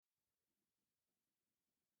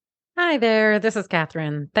Hi there, this is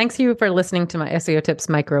Catherine. Thanks you for listening to my SEO Tips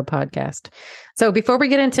micro podcast. So, before we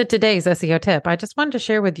get into today's SEO tip, I just wanted to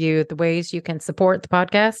share with you the ways you can support the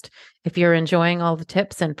podcast if you're enjoying all the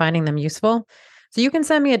tips and finding them useful. So, you can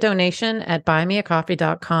send me a donation at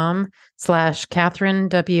buymeacoffee.com/Catherine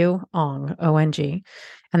W. Ong, O-N-G.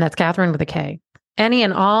 And that's Catherine with a K. Any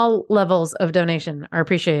and all levels of donation are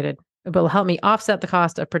appreciated. It will help me offset the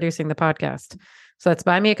cost of producing the podcast. So that's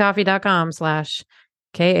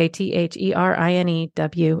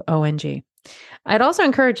buymeacoffee.com/KATHERINEWONG. I'd also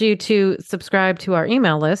encourage you to subscribe to our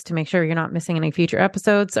email list to make sure you're not missing any future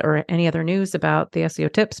episodes or any other news about the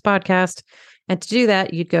SEO Tips podcast. And to do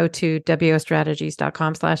that, you'd go to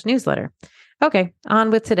wostrategies.com/newsletter. Okay,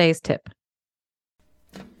 on with today's tip.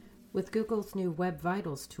 With Google's new Web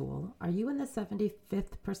Vitals tool, are you in the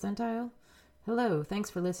 75th percentile? Hello, thanks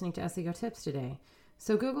for listening to SEO Tips today.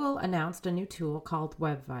 So Google announced a new tool called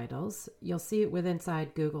Web Vitals. You'll see it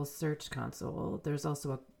inside Google's Search Console. There's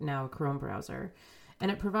also now a Chrome browser. And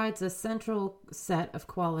it provides a central set of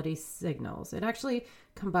quality signals. It actually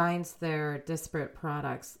combines their disparate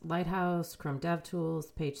products, Lighthouse, Chrome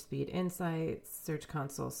DevTools, PageSpeed Insights, Search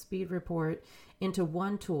Console Speed Report, into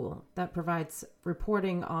one tool that provides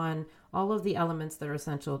reporting on all of the elements that are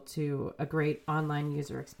essential to a great online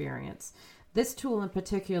user experience. This tool in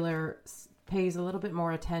particular pays a little bit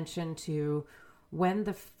more attention to when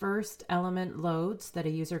the first element loads that a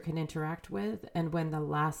user can interact with and when the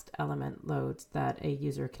last element loads that a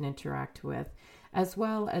user can interact with, as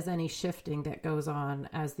well as any shifting that goes on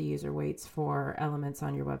as the user waits for elements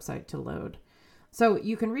on your website to load. So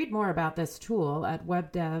you can read more about this tool at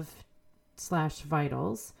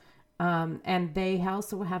webdev/vitals. And they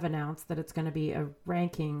also have announced that it's going to be a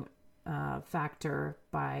ranking factor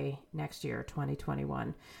by next year,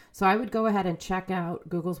 2021. So I would go ahead and check out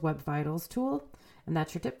Google's Web Vitals tool. And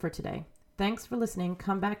that's your tip for today. Thanks for listening.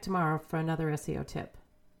 Come back tomorrow for another SEO tip.